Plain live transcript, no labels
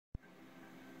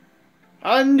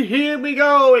And here we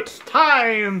go, it's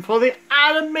time for the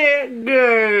anime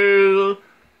girl,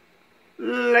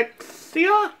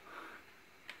 Lexia?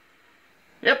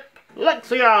 Yep,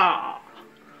 Lexia!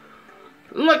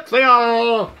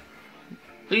 Lexia!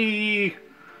 The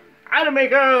anime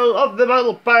girl of the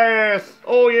battle pass!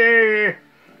 Oh yeah!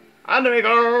 Anime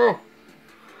girl!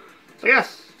 So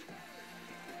yes,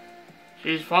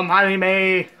 she's from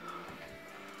anime.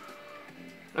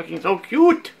 Looking so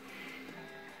cute!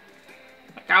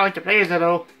 I can't wait to play as her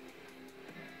though.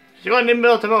 She's got an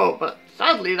inbuilt emote, but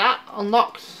sadly that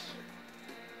unlocks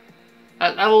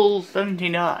at level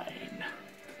 79.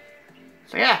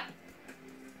 So yeah.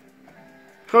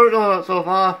 Current loadout so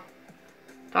far.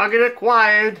 Target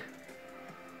acquired.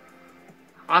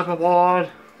 Hyperboard.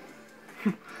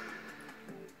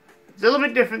 It's a little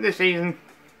bit different this season.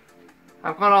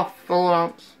 I've gone off full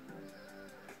amounts.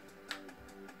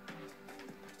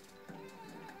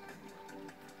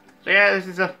 So yeah, this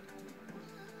is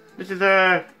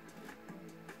a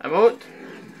emote.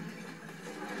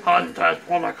 Hunter's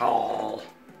Protocol.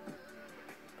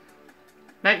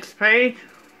 Next page,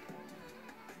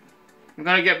 I'm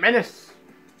gonna get Menace.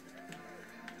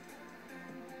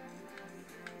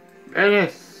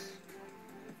 Menace.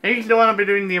 He's the one I'll be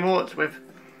doing the emotes with.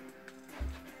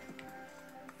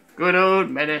 Good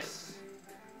old Menace.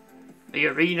 The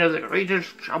arena's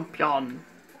greatest champion.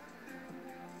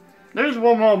 There's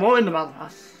one more emote in the battle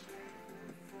pass.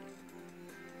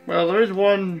 Well, there is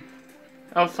one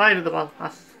outside of the battle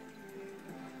pass.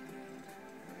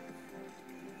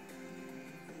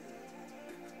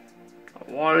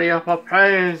 A warrior for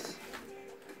praise.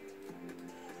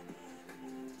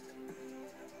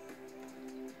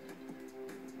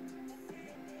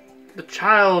 The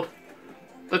child.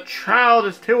 The child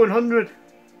is 200.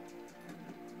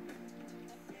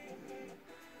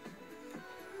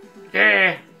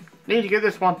 Yeah. Need to get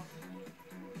this one.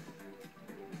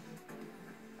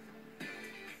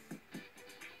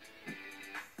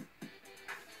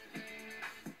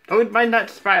 Don't mind that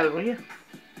smile, will you?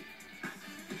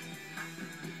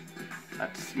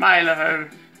 That smile of her.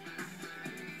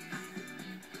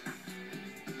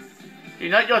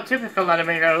 She's not your typical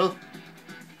anime girl,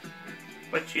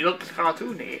 but she looks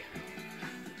cartoony.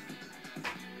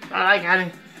 I like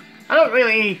anime. I'm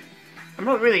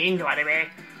not really into anime.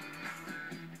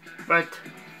 But,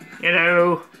 you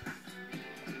know,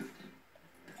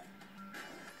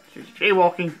 she's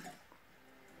jaywalking.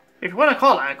 If you want to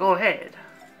call her, go ahead.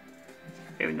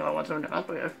 Even though I want someone to help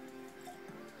her.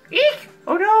 Eek!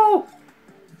 Oh no!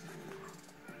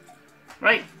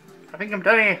 Right, I think I'm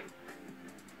done here.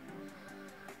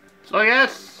 So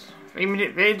yes,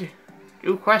 3-minute vid,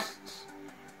 do quests.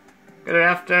 Gonna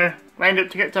have to wind up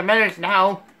to get to Menace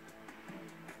now.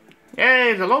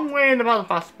 Yeah, he's a long way in the battle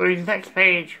pass, but he's next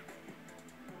page.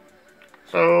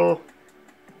 So,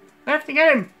 I have to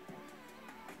get him.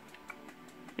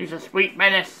 He's a sweet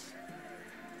Menace,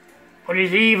 but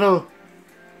he's evil.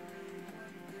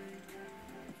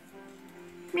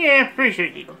 Yeah, pretty sure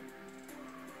he's evil.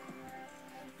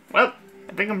 Well,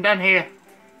 I think I'm done here.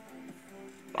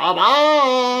 Bye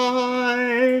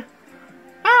bye.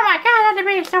 Oh my god, that would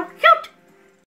be so cute.